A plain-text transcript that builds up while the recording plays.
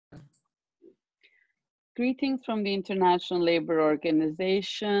greetings from the International Labour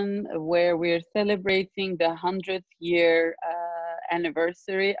Organization, where we're celebrating the 100th year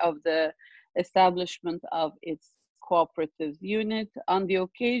anniversary of the establishment of its cooperatives unit. On the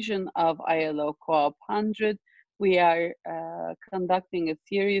occasion of ILO COOP 100, we are conducting a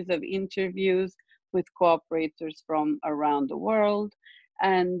series of interviews with cooperators from around the world.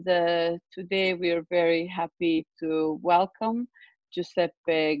 And today we are very happy to welcome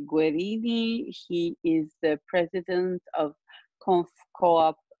Giuseppe Guerini. He is the president of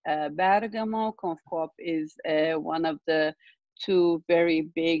COOP Bergamo. COOP is one of the two very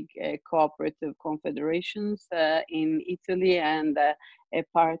big cooperative confederations in Italy and a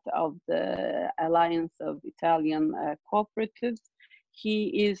part of the Alliance of Italian Cooperatives.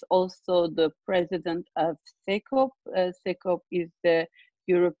 He is also the president of CECOP. CECOP is the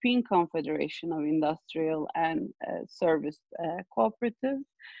European Confederation of Industrial and Service Cooperatives.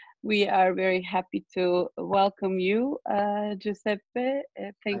 We are very happy to welcome you, Giuseppe.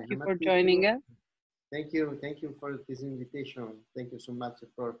 Thank you for joining us. Thank you for this invitation. Thank you so much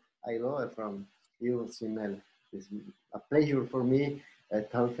for ILO and from you, Simel. It's a pleasure for me to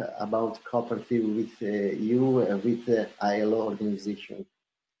talk about cooperative with you, with the ILO organization.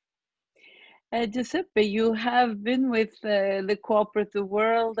 Giuseppe, you have been with the cooperative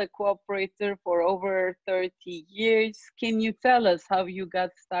world, a cooperator for over 30 years. Can you tell us how you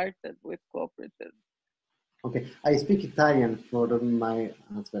got started with cooperatives? Okay, I speak Italian for my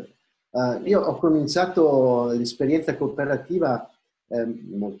answer. Io ho cominciato l'esperienza cooperativa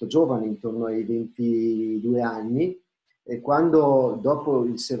molto giovane, intorno ai 22 anni, e quando dopo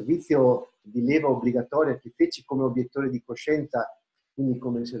il servizio di leva obbligatoria che feci come obiettore di coscienza, quindi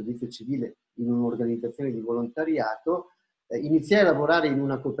come servizio civile in un'organizzazione di volontariato, iniziai a lavorare in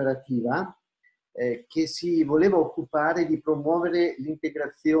una cooperativa che si voleva occupare di promuovere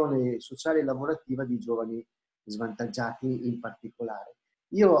l'integrazione sociale e lavorativa di giovani svantaggiati in particolare.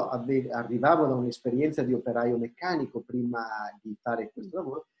 Io arrivavo da un'esperienza di operaio meccanico prima di fare questo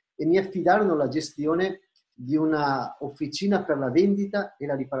lavoro e mi affidarono la gestione di una officina per la vendita e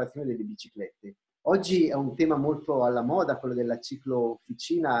la riparazione delle biciclette. Oggi è un tema molto alla moda, quello della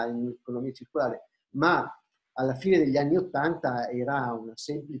ciclo-officina in economia circolare, ma alla fine degli anni '80 era un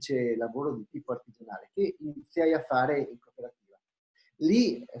semplice lavoro di tipo artigianale che iniziai a fare in cooperativa.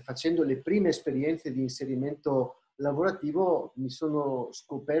 Lì, facendo le prime esperienze di inserimento lavorativo, mi sono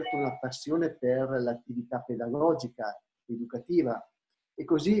scoperto una passione per l'attività pedagogica, educativa, e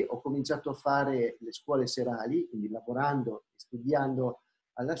così ho cominciato a fare le scuole serali, quindi lavorando e studiando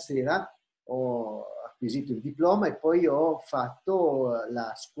alla sera. Ho acquisito il diploma e poi ho fatto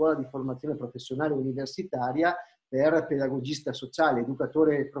la scuola di formazione professionale universitaria per pedagogista sociale,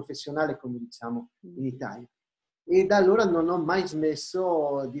 educatore professionale, come diciamo in Italia. E da allora non ho mai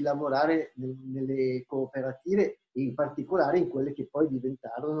smesso di lavorare nelle cooperative e in particolare in quelle che poi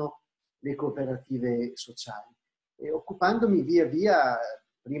diventarono le cooperative sociali. E occupandomi via via,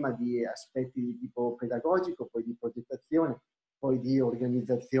 prima di aspetti di tipo pedagogico, poi di progettazione, poi di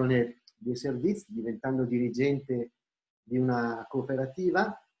organizzazione dei servizi, diventando dirigente di una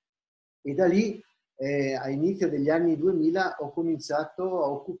cooperativa, e da lì a inizio degli anni 2000 ho cominciato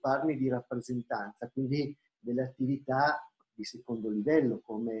a occuparmi di rappresentanza, quindi delle attività di secondo livello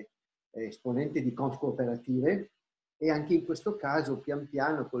come esponente di cooperative, e anche in questo caso pian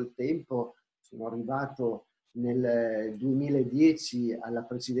piano col tempo sono arrivato nel 2010 alla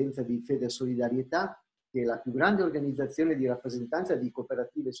presidenza di Fede Solidarietà, che è la più grande organizzazione di rappresentanza di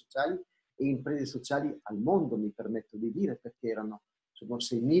cooperative sociali e imprese sociali al mondo, mi permetto di dire, perché sono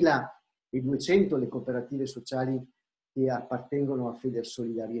 6.200 le cooperative sociali che appartengono a Fede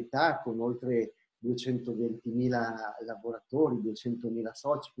Solidarietà, con oltre 220.000 lavoratori, 200.000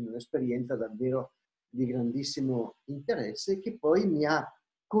 soci, quindi un'esperienza davvero di grandissimo interesse che poi mi ha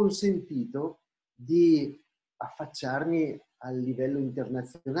consentito di affacciarmi al livello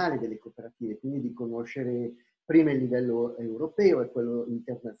internazionale delle cooperative, quindi di conoscere prima il livello europeo e quello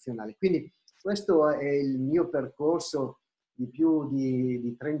internazionale. Quindi questo è il mio percorso di più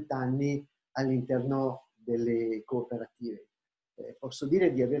di 30 anni all'interno delle cooperative. Posso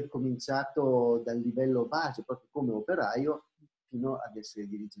dire di aver cominciato dal livello base, proprio come operaio, fino ad essere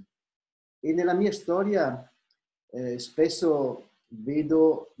dirigente. E nella mia storia spesso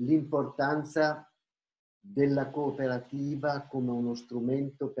vedo l'importanza della cooperativa come uno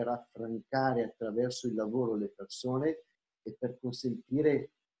strumento per affrancare attraverso il lavoro le persone e per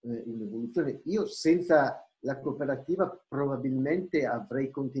consentire un'evoluzione. Io senza la cooperativa probabilmente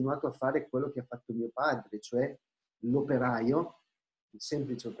avrei continuato a fare quello che ha fatto mio padre, cioè l'operaio, il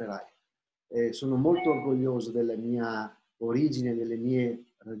semplice operaio. Sono molto orgoglioso della mia origine, delle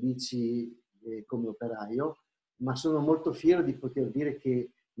mie radici come operaio, ma sono molto fiero di poter dire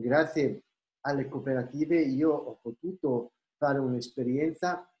che grazie alle cooperative io ho potuto fare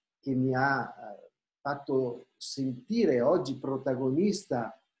un'esperienza che mi ha fatto sentire oggi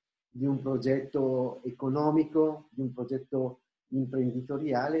protagonista di un progetto economico, di un progetto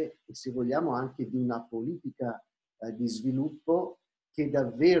imprenditoriale e, se vogliamo, anche di una politica di sviluppo che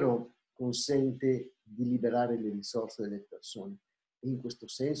davvero consente di liberare le risorse delle persone e in questo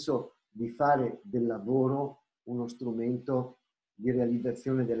senso di fare del lavoro uno strumento di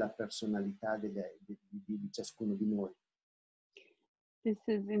realizzazione della personalità di ciascuno di noi. This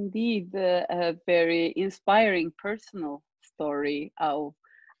is indeed a very inspiring personal story of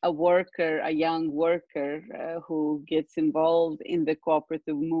a worker, a young worker who gets involved in the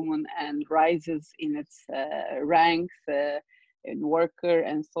cooperative movement and rises in its ranks in worker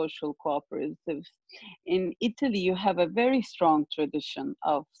and social cooperatives. In Italy, you have a very strong tradition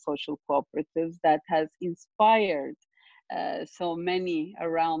of social cooperatives that has inspired so many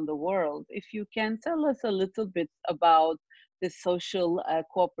around the world. If you can tell us a little bit about the social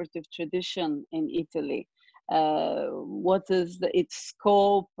cooperative tradition in Italy. What is its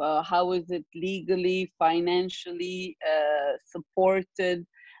scope? How is it legally, financially supported?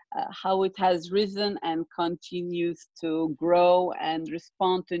 How it has risen and continues to grow and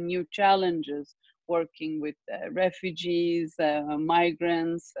respond to new challenges, working with refugees,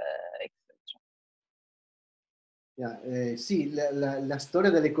 migrants, sì, la storia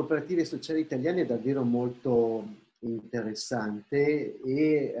delle cooperative sociali italiane è davvero molto interessante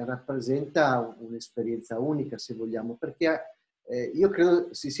e rappresenta un'esperienza unica, se vogliamo, perché io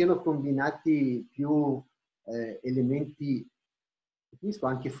credo si siano combinati più elementi, definisco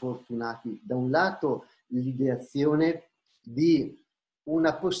anche fortunati. Da un lato l'ideazione di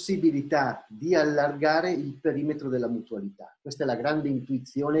una possibilità di allargare il perimetro della mutualità. Questa è la grande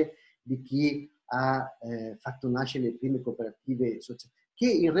intuizione di chi ha fatto nascere le prime cooperative sociali, che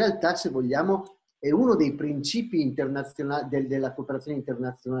in realtà, se vogliamo, è uno dei principi internazionali della cooperazione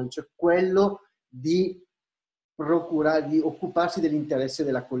internazionale, cioè quello di di occuparsi dell'interesse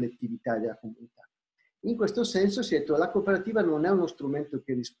della collettività e della comunità. In questo senso si è detto che la cooperativa non è uno strumento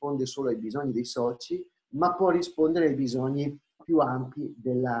che risponde solo ai bisogni dei soci, ma può rispondere ai bisogni più ampi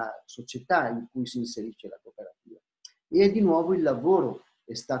della società in cui si inserisce la cooperativa. E di nuovo il lavoro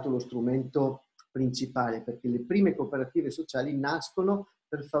è stato lo strumento principale, perché le prime cooperative sociali nascono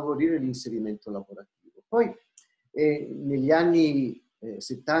per favorire l'inserimento lavorativo. Poi negli anni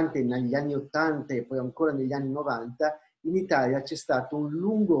 70 e negli anni 80 e poi ancora negli anni 90 in Italia c'è stato un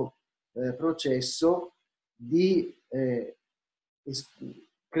lungo processo di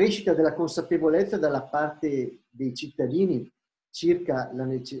crescita della consapevolezza dalla parte dei cittadini circa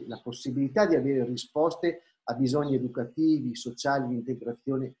la possibilità di avere risposte a bisogni educativi, sociali, di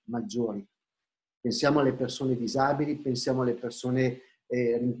integrazione maggiori. Pensiamo alle persone disabili, pensiamo alle persone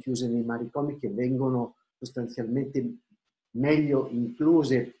rinchiuse nei manicomi che vengono sostanzialmente meglio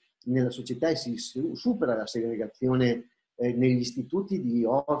incluse nella società e si supera la segregazione negli istituti di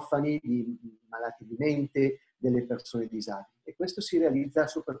orfani, di malati di mente, delle persone disabili. E questo si realizza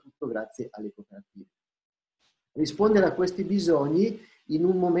soprattutto grazie alle cooperative. Rispondere a questi bisogni in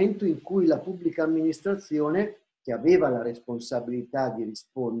un momento in cui la pubblica amministrazione, che aveva la responsabilità di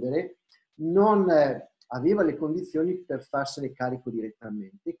rispondere, non aveva le condizioni per farsene carico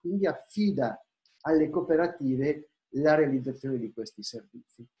direttamente, quindi affida alle cooperative la realizzazione di questi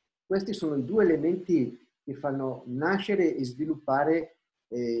servizi. Questi sono i due elementi che fanno nascere e sviluppare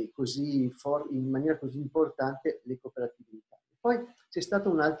in maniera così importante le cooperative in Italia. Poi c'è stata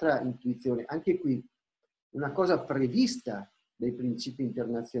un'altra intuizione, anche qui una cosa prevista dai principi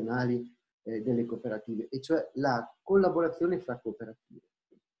internazionali delle cooperative, e cioè la collaborazione fra cooperative.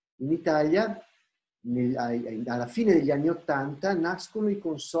 In Italia, alla fine degli anni '80, nascono i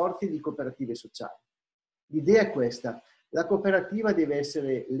consorzi di cooperative sociali. L'idea è questa: la cooperativa deve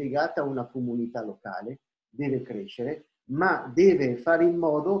essere legata a una comunità locale, deve crescere, ma deve fare in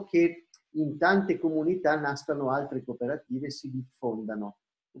modo che in tante comunità nascano altre cooperative e si diffondano,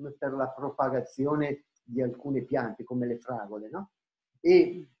 come per la propagazione di alcune piante, come le fragole, no?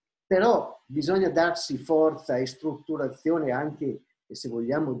 Però bisogna darsi forza e strutturazione anche, se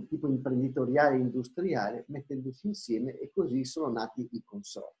vogliamo, di tipo imprenditoriale e industriale, mettendosi insieme, e così sono nati i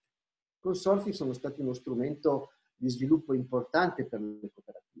consorzi. I consorzi sono stati uno strumento di sviluppo importante per le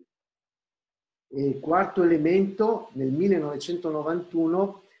cooperative. E quarto elemento, nel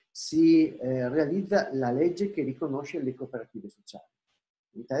 1991 si realizza la legge che riconosce le cooperative sociali.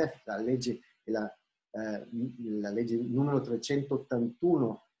 In Italia la legge è la legge numero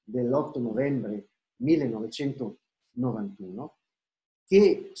 381 dell'8 novembre 1991,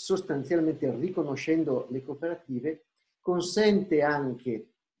 che sostanzialmente, riconoscendo le cooperative, consente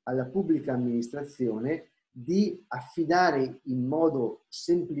anche alla pubblica amministrazione di affidare in modo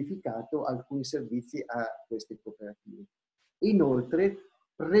semplificato alcuni servizi a queste cooperative. Inoltre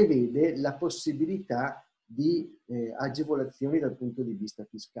prevede la possibilità di agevolazioni dal punto di vista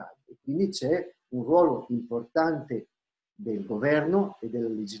fiscale. E quindi c'è un ruolo importante del governo e della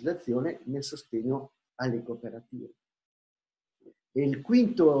legislazione nel sostegno alle cooperative. E il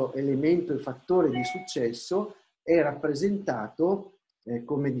quinto elemento e fattore di successo è rappresentato,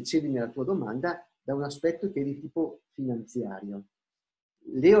 come dicevi nella tua domanda, da un aspetto che è di tipo finanziario.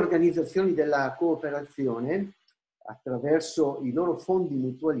 Le organizzazioni della cooperazione, attraverso i loro fondi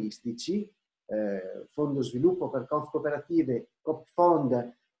mutualistici, Fondo Sviluppo per Cooperative, COP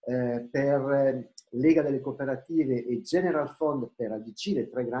Fund per Lega delle Cooperative e General Fund per ADC, le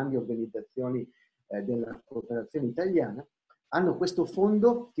tre grandi organizzazioni della cooperazione italiana, hanno questo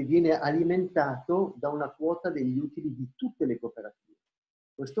fondo che viene alimentato da una quota degli utili di tutte le cooperative.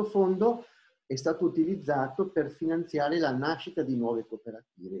 Questo fondo è stato utilizzato per finanziare la nascita di nuove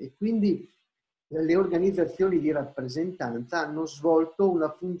cooperative e quindi le organizzazioni di rappresentanza hanno svolto una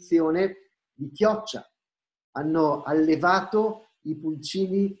funzione di chioccia, hanno allevato i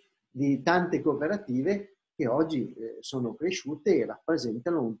pulcini di tante cooperative che oggi sono cresciute e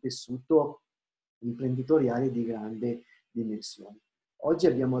rappresentano un tessuto imprenditoriale di grande dimensione. Oggi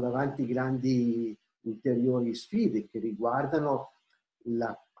abbiamo davanti grandi ulteriori sfide che riguardano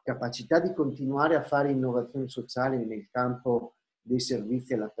la capacità di continuare a fare innovazione sociale nel campo dei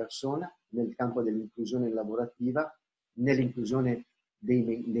servizi alla persona, nel campo dell'inclusione lavorativa, nell'inclusione dei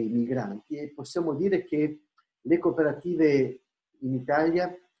migranti, e possiamo dire che le cooperative in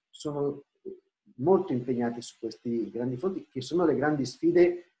Italia sono molto impegnate su questi grandi fronti, che sono le grandi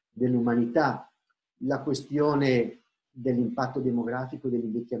sfide dell'umanità. La questione dell'impatto demografico,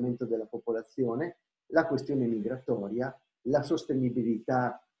 dell'invecchiamento della popolazione, la questione migratoria, la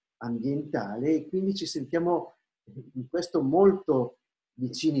sostenibilità ambientale, e quindi ci sentiamo in questo molto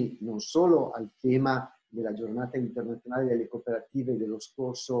vicini non solo al tema della giornata internazionale delle cooperative dello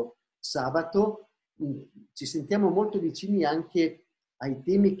scorso sabato, ci sentiamo molto vicini anche ai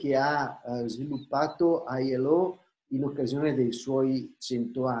temi che ha sviluppato ILO in occasione dei suoi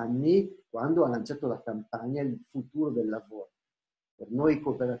 100 anni, quando ha lanciato la campagna Il futuro del lavoro. Per noi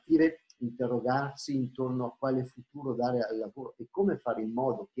cooperative interrogarsi intorno a quale futuro dare al lavoro e come fare in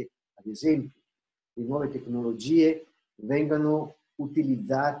modo che, ad esempio, le nuove tecnologie vengano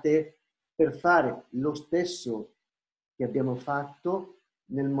utilizzate per fare lo stesso che abbiamo fatto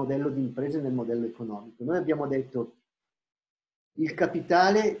nel modello di impresa e nel modello economico. Noi abbiamo detto il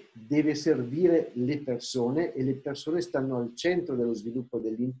capitale deve servire le persone e le persone stanno al centro dello sviluppo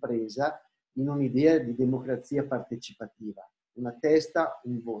dell'impresa in un'idea di democrazia partecipativa, una testa,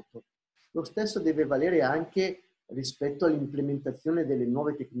 un voto. Lo stesso deve valere anche rispetto all'implementazione delle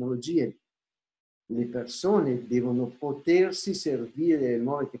nuove tecnologie. Le persone devono potersi servire delle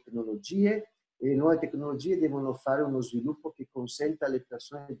nuove tecnologie e le nuove tecnologie devono fare uno sviluppo che consenta alle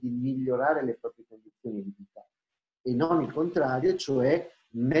persone di migliorare le proprie condizioni di vita e non il contrario, cioè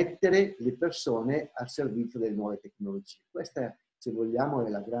mettere le persone al servizio delle nuove tecnologie. Questa, se vogliamo, è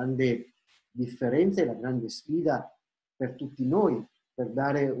la grande differenza e la grande sfida per tutti noi, per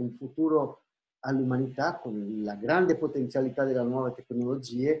dare un futuro all'umanità con la grande potenzialità delle nuove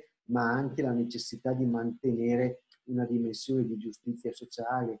tecnologie, ma anche la necessità di mantenere una dimensione di giustizia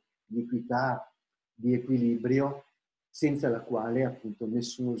sociale, di equità, di equilibrio, senza la quale appunto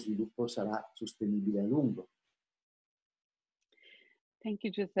nessuno sviluppo sarà sostenibile a lungo. Thank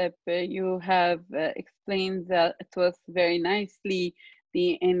you, Giuseppe. You have explained that to us very nicely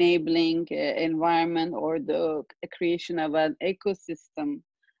the enabling environment or the creation of an ecosystem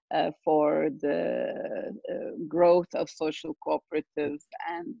for the growth of social cooperatives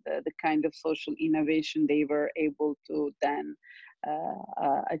and the kind of social innovation they were able to then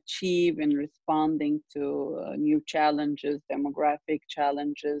achieve in responding to new challenges, demographic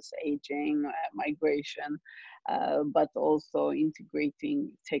challenges, aging, migration, but also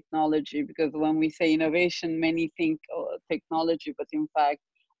integrating technology. Because when we say innovation, many think technology, but in fact,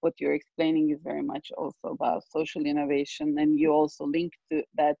 what you're explaining is very much also about social innovation. And you also link to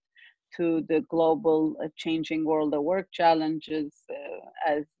that to the global changing world of work challenges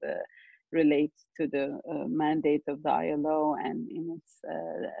as relates to the mandate of the ILO and in its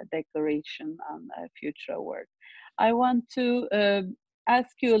declaration on future work. I want to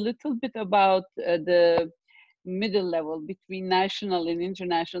ask you a little bit about the middle level between national and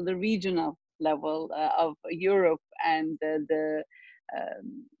international, the regional level of Europe and the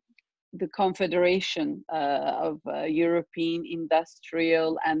the Confederation of European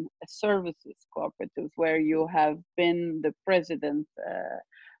Industrial and Services Cooperatives, where you have been the president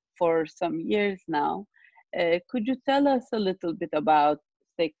for some years now. Could you tell us a little bit about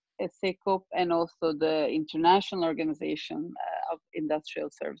CECOP and also the International Organization of Industrial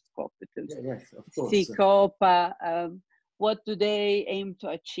Service Cooperatives? Yes, of course. CECOP, what do they aim to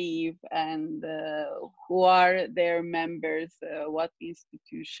achieve, and who are their members, what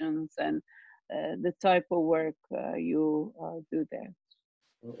institutions, and the type of work you do there?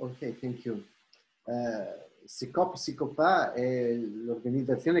 Ok, thank you. CECOP, CECOPA è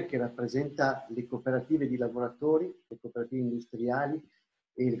l'organizzazione che rappresenta le cooperative di lavoratori, le cooperative industriali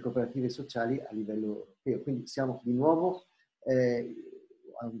e le cooperative sociali a livello europeo. Quindi siamo di nuovo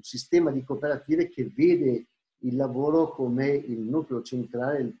a un sistema di cooperative che vede il lavoro come il nucleo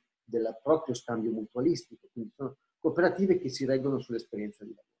centrale del proprio scambio mutualistico. Quindi sono cooperative che si reggono sull'esperienza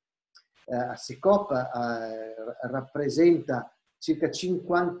di lavoro. CECOP rappresenta circa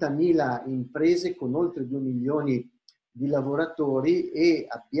 50.000 imprese con oltre 2 milioni di lavoratori e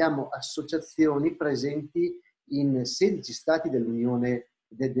abbiamo associazioni presenti in 16 stati dell'Unione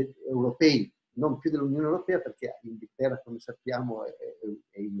Europea, non più dell'Unione Europea perché l'Inghilterra, come sappiamo,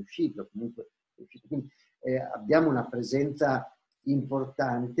 è in uscita, comunque è uscita. Quindi abbiamo una presenza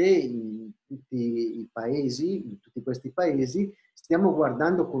importante in tutti i paesi, in tutti questi paesi. Stiamo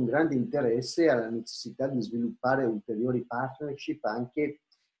guardando con grande interesse alla necessità di sviluppare ulteriori partnership anche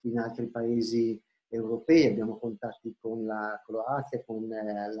in altri paesi europei. Abbiamo contatti con la Croazia, con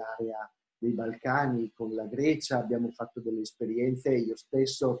l'area dei Balcani, con la Grecia. Abbiamo fatto delle esperienze, io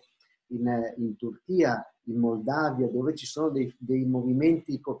stesso, in Turchia, in Moldavia, dove ci sono dei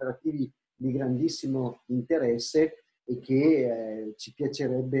movimenti cooperativi di grandissimo interesse e che ci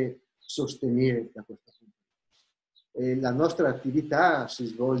piacerebbe sostenere da questo punto di vista. La nostra attività si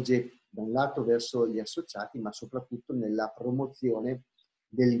svolge da un lato verso gli associati, ma soprattutto nella promozione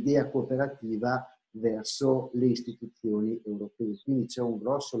dell'idea cooperativa verso le istituzioni europee. Quindi c'è un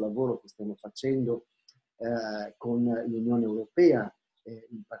grosso lavoro che stiamo facendo con l'Unione Europea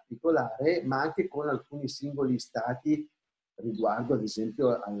in particolare, ma anche con alcuni singoli stati riguardo ad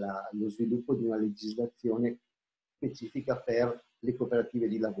esempio allo sviluppo di una legislazione specifica per le cooperative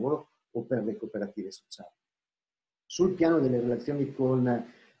di lavoro o per le cooperative sociali. Sul piano delle relazioni con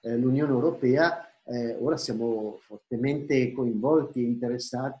l'Unione Europea, ora siamo fortemente coinvolti e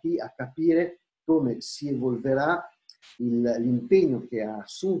interessati a capire come si evolverà l'impegno che ha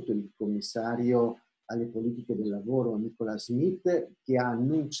assunto il commissario alle politiche del lavoro Nicola Smith, che ha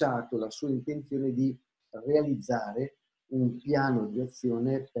annunciato la sua intenzione di realizzare un piano di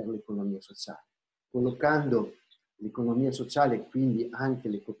azione per l'economia sociale, collocando l'economia sociale e quindi anche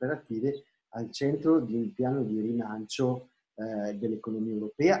le cooperative al centro di un piano di rilancio dell'economia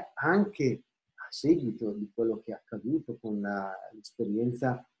europea, anche a seguito di quello che è accaduto con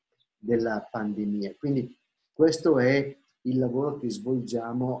l'esperienza della pandemia. Quindi questo è il lavoro che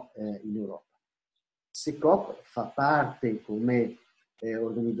svolgiamo in Europa. CECOP fa parte come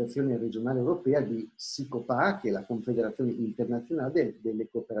organizzazione regionale europea di CECOPA, che è la Confederazione Internazionale delle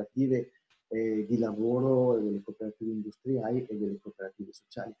Cooperative di Lavoro, delle cooperative industriali e delle cooperative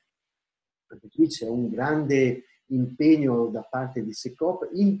sociali. Perché qui c'è un grande impegno da parte di CECOP,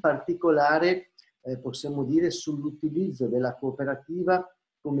 in particolare possiamo dire sull'utilizzo della cooperativa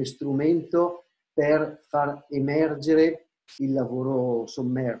come strumento per far emergere il lavoro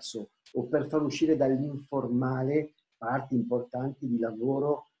sommerso o per far uscire dall'informale parti importanti di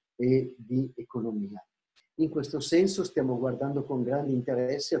lavoro e di economia. In questo senso stiamo guardando con grande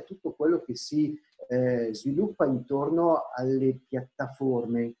interesse a tutto quello che si sviluppa intorno alle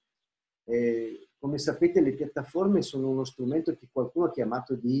piattaforme. Come sapete, le piattaforme sono uno strumento che qualcuno ha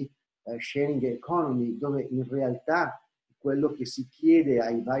chiamato di sharing economy, dove in realtà quello che si chiede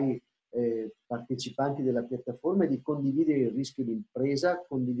ai vari partecipanti della piattaforma è di condividere il rischio di impresa,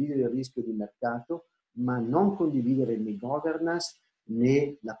 condividere il rischio di mercato, ma non condividere né governance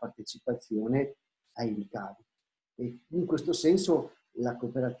né la partecipazione ai ricavi. E in questo senso la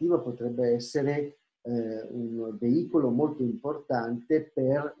cooperativa potrebbe essere un veicolo molto importante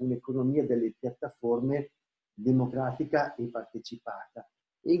per un'economia delle piattaforme democratica e partecipata.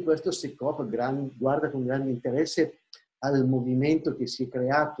 E in questo CECOP guarda con grande interesse al movimento che si è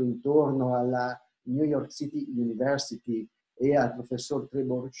creato intorno alla New York City University e al professor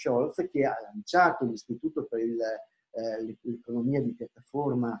Trevor Scholz, che ha lanciato l'Istituto per l'economia di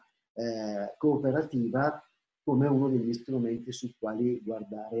piattaforma cooperativa come uno degli strumenti sui quali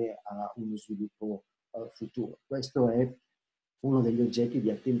guardare a uno sviluppo futuro. Questo è uno degli oggetti di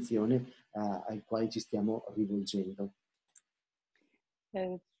attenzione ai quali ci stiamo rivolgendo.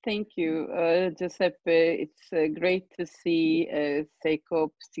 Thank you, Giuseppe. It's great to see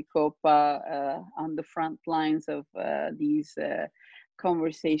CECOP, CECOPA on the front lines of these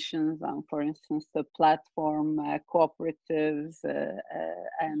conversations on, for instance, the platform cooperatives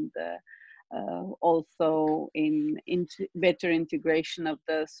and also in better integration of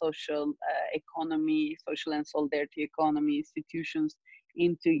the social economy, social and solidarity economy institutions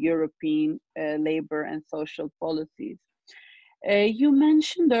into European labor and social policies. You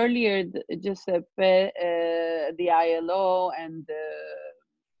mentioned earlier, Giuseppe, the ILO and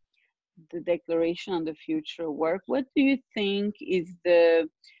the Declaration on the Future of Work. What do you think is the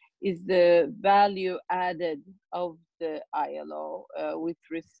value added of the ILO with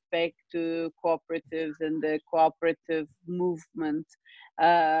respect to cooperatives and the cooperative movement?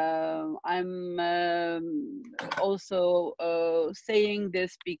 I'm also saying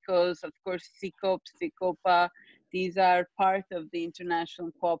this because, of course, CECOP, CECOPA, these are part of the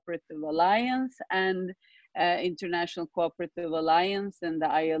International Cooperative Alliance, and International Cooperative Alliance and the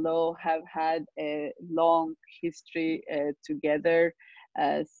ILO have had a long history together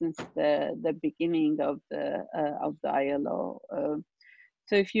since the beginning of the ILO.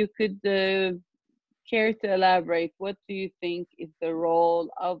 So if you could care to elaborate, what do you think is the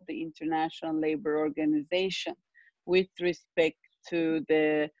role of the International Labour Organization with respect to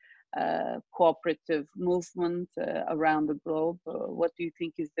the cooperative movement around the globe? What do you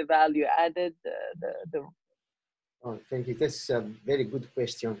think is the value added? Oh, thank you. That's a very good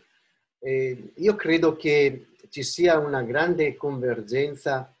question. Io credo che ci sia una grande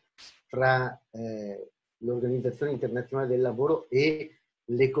convergenza fra l'Organizzazione Internazionale del Lavoro e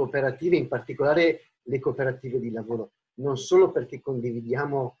le cooperative, in particolare le cooperative di lavoro, non solo perché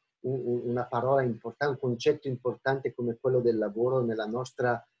condividiamo una parola importante, un concetto importante come quello del lavoro nella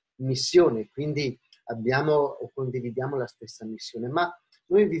nostra missione, quindi abbiamo o condividiamo la stessa missione, ma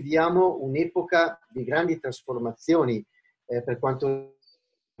noi viviamo un'epoca di grandi trasformazioni per quanto riguarda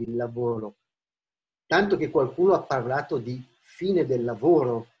il lavoro, tanto che qualcuno ha parlato di fine del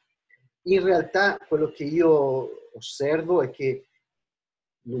lavoro. In realtà quello che io osservo è che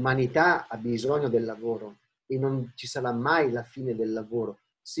l'umanità ha bisogno del lavoro e non ci sarà mai la fine del lavoro.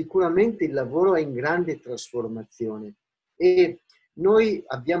 Sicuramente il lavoro è in grande trasformazione e noi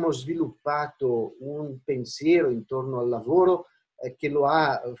abbiamo sviluppato un pensiero intorno al lavoro che lo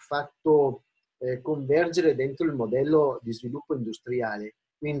ha fatto convergere dentro il modello di sviluppo industriale.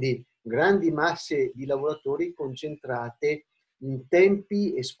 Quindi grandi masse di lavoratori concentrate in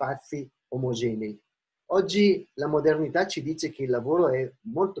tempi e spazi omogenei. Oggi la modernità ci dice che il lavoro è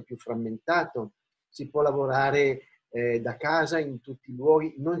molto più frammentato, si può lavorare da casa in tutti i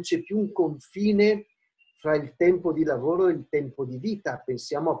luoghi, non c'è più un confine fra il tempo di lavoro e il tempo di vita.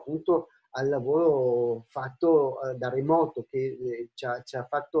 Pensiamo appunto al lavoro fatto da remoto che ci ha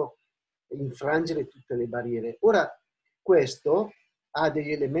fatto infrangere tutte le barriere. Ora, questo ha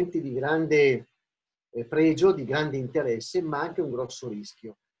degli elementi di grande pregio, di grande interesse, ma anche un grosso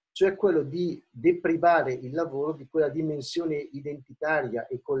rischio, cioè quello di deprivare il lavoro di quella dimensione identitaria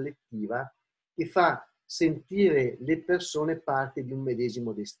e collettiva che fa sentire le persone parte di un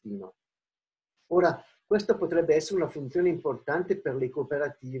medesimo destino. Ora, questa potrebbe essere una funzione importante per le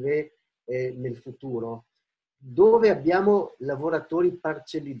cooperative nel futuro, dove abbiamo lavoratori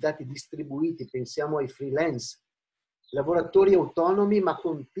parcellizzati, distribuiti, pensiamo ai freelance, lavoratori autonomi ma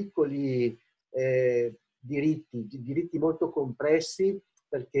con piccoli diritti molto compressi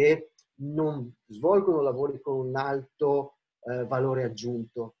perché non svolgono lavori con un alto valore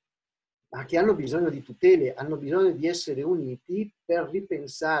aggiunto, ma che hanno bisogno di tutele, hanno bisogno di essere uniti per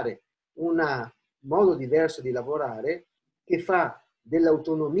ripensare un modo diverso di lavorare che fa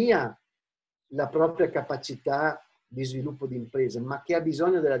dell'autonomia la propria capacità di sviluppo di impresa, ma che ha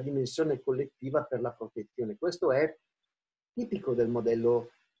bisogno della dimensione collettiva per la protezione. Questo è tipico del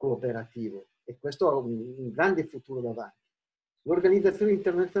modello cooperativo e questo ha un grande futuro davanti. L'Organizzazione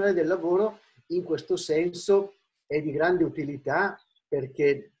Internazionale del Lavoro in questo senso è di grande utilità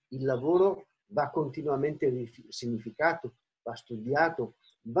perché il lavoro va continuamente significato, va studiato,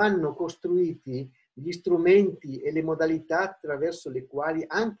 vanno costruiti gli strumenti e le modalità attraverso le quali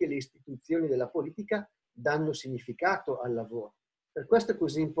anche le istituzioni della politica danno significato al lavoro. Per questo è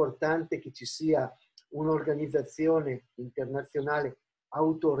così importante che ci sia un'organizzazione internazionale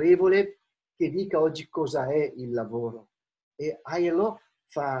autorevole che dica oggi cosa è il lavoro. E ILO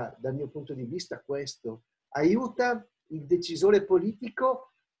fa, dal mio punto di vista, questo. Aiuta il decisore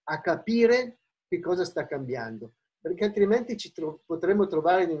politico a capire che cosa sta cambiando, perché altrimenti potremmo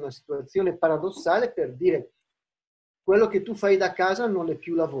trovare in una situazione paradossale per dire quello che tu fai da casa non è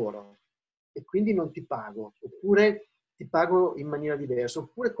più lavoro e quindi non ti pago, oppure ti pago in maniera diversa,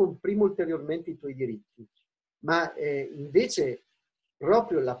 oppure comprimo ulteriormente i tuoi diritti. Ma invece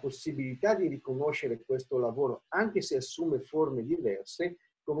proprio la possibilità di riconoscere questo lavoro, anche se assume forme diverse,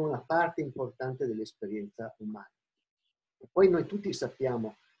 come una parte importante dell'esperienza umana. E poi noi tutti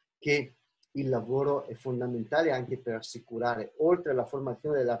sappiamo che il lavoro è fondamentale anche per assicurare, oltre alla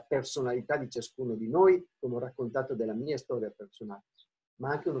formazione della personalità di ciascuno di noi, come ho raccontato della mia storia personale, ma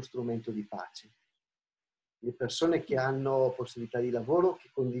anche uno strumento di pace. Le persone che hanno possibilità di lavoro, che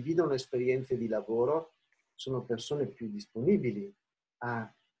condividono esperienze di lavoro, sono persone più disponibili a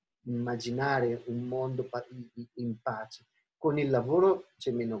immaginare un mondo in pace. Con il lavoro c'è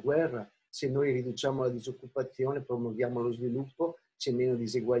meno guerra. Se noi riduciamo la disoccupazione, promuoviamo lo sviluppo, c'è meno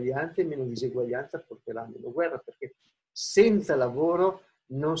diseguaglianza e meno diseguaglianza porterà a meno guerra, perché senza lavoro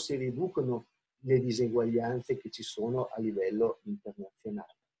non si riducono le diseguaglianze che ci sono a livello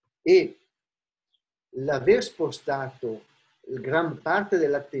internazionale. E l'aver spostato gran parte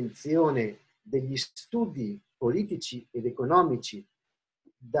dell'attenzione degli studi politici ed economici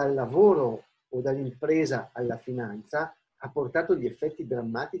dal lavoro o dall'impresa alla finanza ha portato gli effetti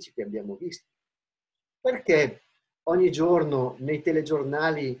drammatici che abbiamo visto. Perché ogni giorno nei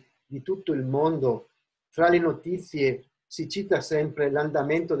telegiornali di tutto il mondo, fra le notizie, si cita sempre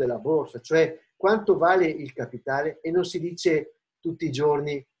l'andamento della borsa, cioè quanto vale il capitale, e non si dice tutti i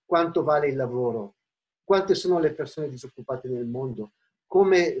giorni quanto vale il lavoro, quante sono le persone disoccupate nel mondo,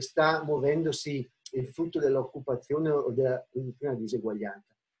 come sta muovendosi il frutto dell'occupazione o della riduzione della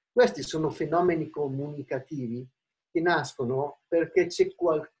diseguaglianza. Questi sono fenomeni comunicativi che nascono perché c'è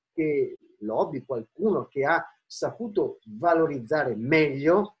qualche lobby, qualcuno che ha saputo valorizzare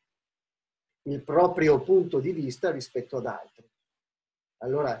meglio il proprio punto di vista rispetto ad altri.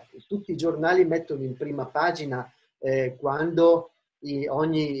 Allora, tutti i giornali mettono in prima pagina quando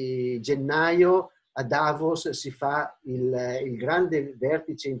ogni gennaio a Davos si fa il grande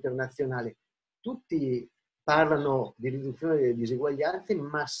vertice internazionale. Tutti parlano di riduzione delle diseguaglianze,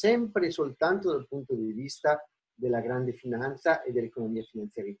 ma sempre e soltanto dal punto di vista della grande finanza e dell'economia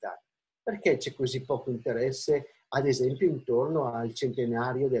finanziaria d'Italia. Perché c'è così poco interesse, ad esempio, intorno al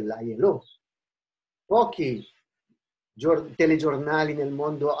centenario dell'ILO? Pochi telegiornali nel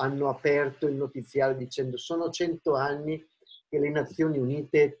mondo hanno aperto il notiziario dicendo sono 100 anni che le Nazioni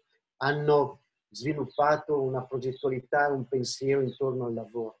Unite hanno sviluppato una progettualità, un pensiero intorno al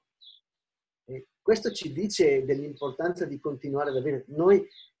lavoro. E questo ci dice dell'importanza di continuare ad avere. Noi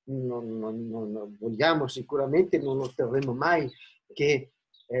non vogliamo, sicuramente non otterremo mai che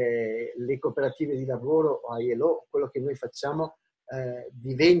le cooperative di lavoro o ILO, quello che noi facciamo,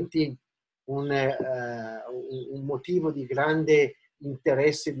 diventi un motivo di grande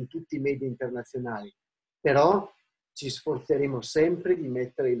interesse di tutti i media internazionali. Però ci sforzeremo sempre di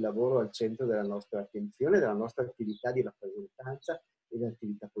mettere il lavoro al centro della nostra attenzione, della nostra attività di rappresentanza e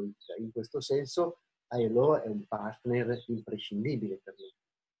dell'attività politica. In questo senso ILO è un partner imprescindibile per noi.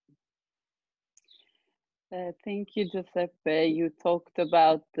 Thank you, Giuseppe. You talked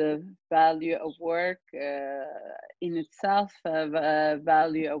about the value of work in itself,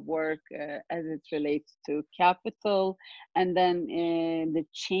 value of work as it relates to capital, and then the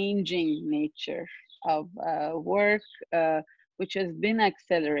changing nature of work, which has been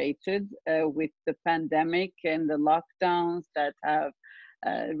accelerated with the pandemic and the lockdowns that have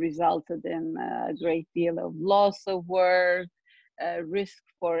resulted in a great deal of loss of work, risk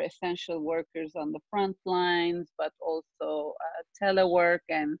for essential workers on the front lines, but also telework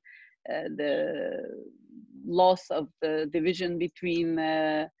and the loss of the division between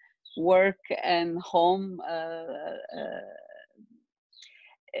work and home.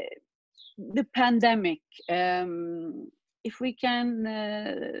 The pandemic, if we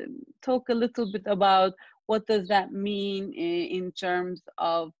can talk a little bit about what does that mean in terms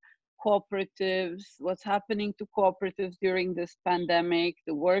of cooperatives, what's happening to cooperatives during this pandemic,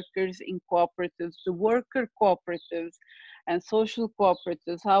 the workers in cooperatives, the worker cooperatives and social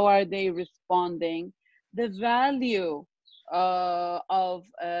cooperatives, how are they responding? The value of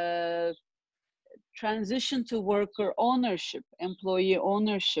transition to worker ownership, employee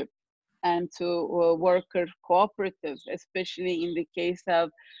ownership, and to worker cooperatives, especially in the case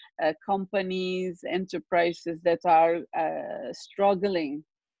of companies, enterprises that are struggling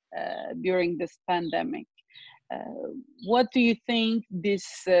during this pandemic. What do you think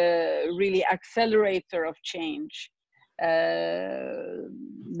this really accelerator of change,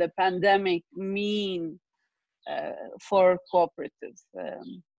 the pandemic, mean for cooperatives?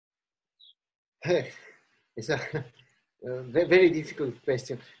 Very difficult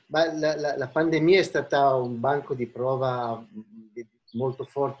question. Ma la pandemia è stata un banco di prova molto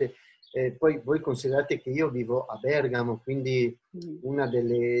forte Poi voi considerate che io vivo a Bergamo, quindi una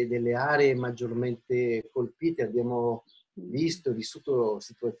delle aree maggiormente colpite. Abbiamo vissuto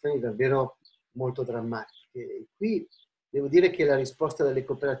situazioni davvero molto drammatiche. E qui devo dire che la risposta delle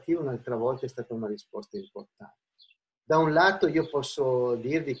cooperative un'altra volta è stata una risposta importante. Da un lato io posso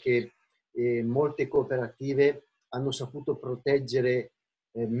dirvi che molte cooperative hanno saputo proteggere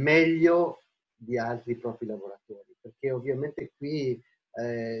meglio di altri i propri lavoratori, perché ovviamente qui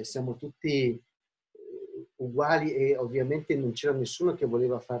siamo tutti uguali e ovviamente non c'era nessuno che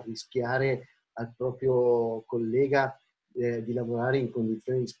voleva far rischiare al proprio collega di lavorare in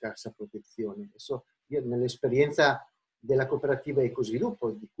condizioni di scarsa protezione. Adesso io nell'esperienza della cooperativa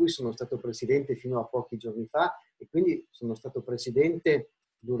Ecosviluppo, di cui sono stato presidente fino a pochi giorni fa, e quindi sono stato presidente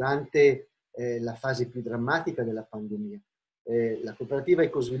durante la fase più drammatica della pandemia. La cooperativa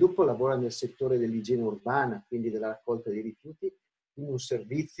Ecosviluppo lavora nel settore dell'igiene urbana, quindi della raccolta dei rifiuti, in un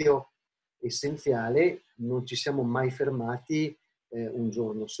servizio essenziale. Non ci siamo mai fermati un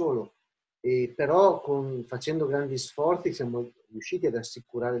giorno solo, però facendo grandi sforzi siamo riusciti ad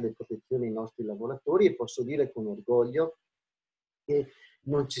assicurare le protezioni ai nostri lavoratori, e posso dire con orgoglio che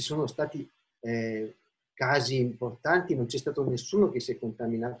non ci sono stati casi importanti, non c'è stato nessuno che si è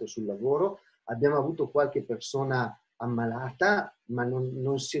contaminato sul lavoro. Abbiamo avuto qualche persona ammalata, ma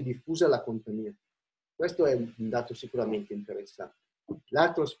non si è diffusa la contaminazione. Questo è un dato sicuramente interessante.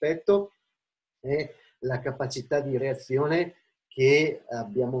 L'altro aspetto è la capacità di reazione che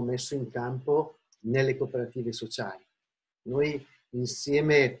abbiamo messo in campo nelle cooperative sociali. Noi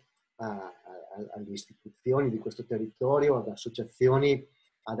insieme alle istituzioni di questo territorio, ad associazioni,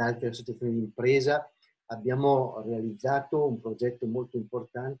 ad altre associazioni di impresa, abbiamo realizzato un progetto molto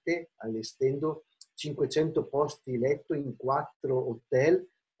importante allestendo 500 posti letto in 4 hotel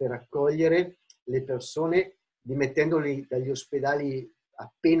per accogliere le persone, dimettendoli dagli ospedali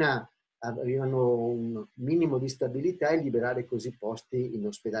appena avevano un minimo di stabilità e liberare così posti in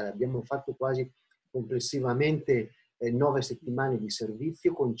ospedale. Abbiamo fatto quasi complessivamente 9 settimane di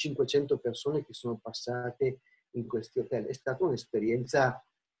servizio con 500 persone che sono passate in questi hotel. È stata un'esperienza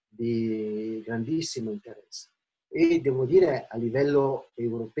di grandissimo interesse. E devo dire, a livello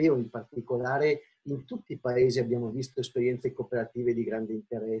europeo in particolare, in tutti i paesi abbiamo visto esperienze cooperative di grande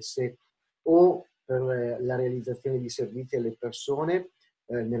interesse, o per la realizzazione di servizi alle persone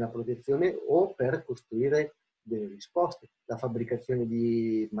nella protezione, o per costruire delle risposte. La fabbricazione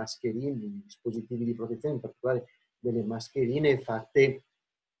di mascherine, di dispositivi di protezione, in particolare delle mascherine fatte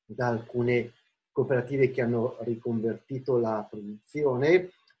da alcune cooperative che hanno riconvertito la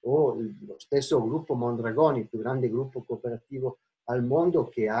produzione, o lo stesso gruppo Mondragoni, il più grande gruppo cooperativo al mondo,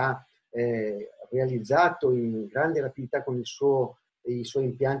 che ha realizzato in grande rapidità con i suoi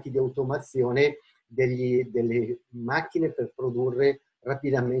impianti di automazione delle macchine per produrre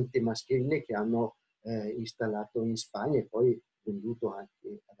rapidamente mascherine, che hanno installato in Spagna e poi venduto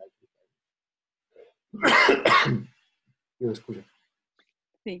anche ad altri paesi. Io scusa.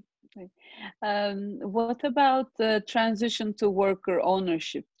 Sì. What about the transition to worker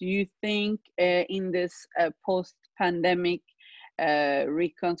ownership? Do you think in this post-pandemic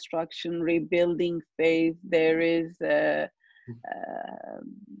reconstruction, rebuilding phase, there is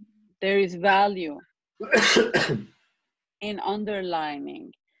value in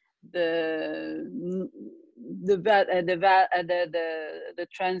underlining the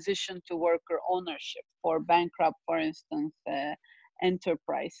transition to worker ownership for bankrupt, for instance,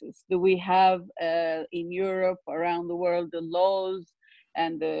 enterprises? Do we have in Europe, around the world, the laws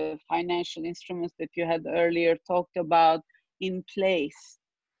and the financial instruments that you had earlier talked about in place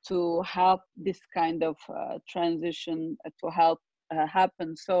to help this kind of transition to help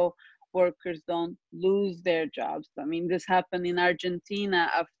happen, so workers don't lose their jobs? I mean, this happened in Argentina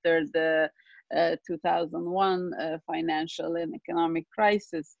after the 2001 financial and economic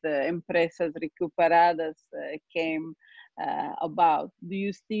crisis. The empresas recuperadas came about. Do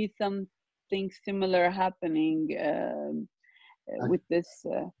you see something similar happening with this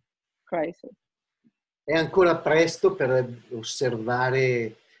crisis? È ancora presto per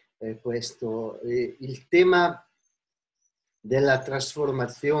osservare questo. Il tema della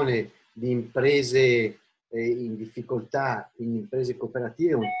trasformazione di imprese in difficoltà in imprese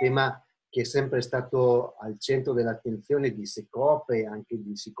cooperative è un tema che è sempre stato al centro dell'attenzione di CECOP e anche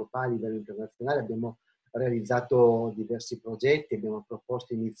di CECOP a livello internazionale. Abbiamo realizzato diversi progetti, abbiamo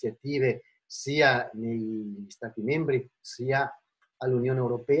proposto iniziative sia negli Stati membri sia all'Unione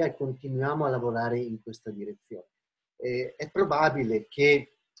Europea, e continuiamo a lavorare in questa direzione. È probabile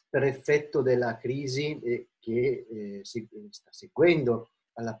che per effetto della crisi che si sta seguendo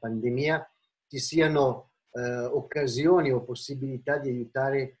alla pandemia ci siano occasioni o possibilità di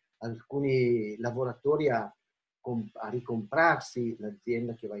aiutare alcuni lavoratori a ricomprarsi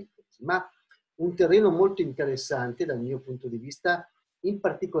l'azienda che va in crisi. Ma un terreno molto interessante dal mio punto di vista, in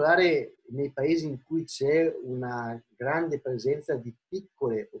particolare nei paesi in cui c'è una grande presenza di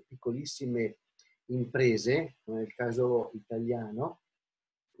piccole o piccolissime imprese, come nel caso italiano,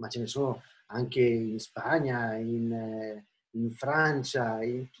 ma ce ne sono anche in Spagna, in Francia,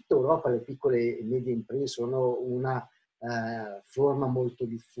 in tutta Europa le piccole e medie imprese sono una forma molto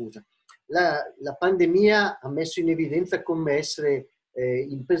diffusa. La pandemia ha messo in evidenza come essere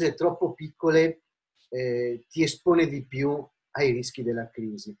imprese troppo piccole ti espone di più ai rischi della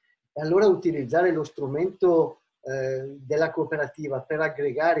crisi. E allora utilizzare lo strumento della cooperativa per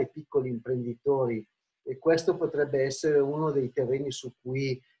aggregare piccoli imprenditori, e questo potrebbe essere uno dei terreni su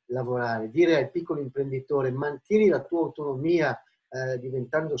cui lavorare. Dire al piccolo imprenditore: mantieni la tua autonomia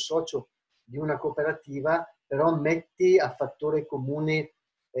diventando socio di una cooperativa, però metti a fattore comune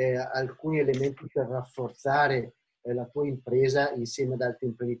alcuni elementi per rafforzare la tua impresa insieme ad altri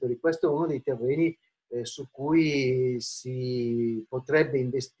imprenditori. Questo è uno dei terreni su cui si potrebbe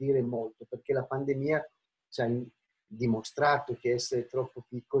investire molto, perché la pandemia ci ha dimostrato che essere troppo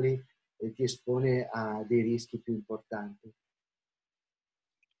piccoli ti espone a dei rischi più importanti.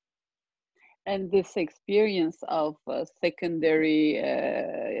 And this experience of secondary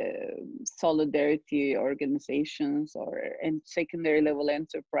solidarity organizations and secondary level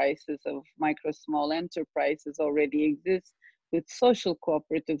enterprises of micro small enterprises already exists with social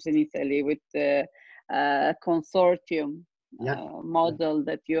cooperatives in Italy, with the consortium model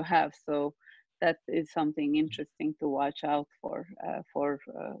that you have. So that is something interesting to watch out for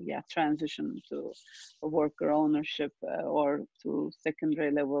transition to worker ownership or to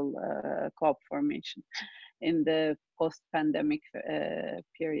secondary level co-op formation in the post-pandemic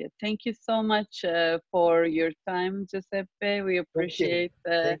period. Thank you so much for your time, Giuseppe. We appreciate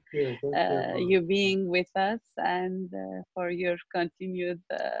you being with us and for your continued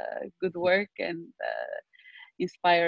good work and inspiring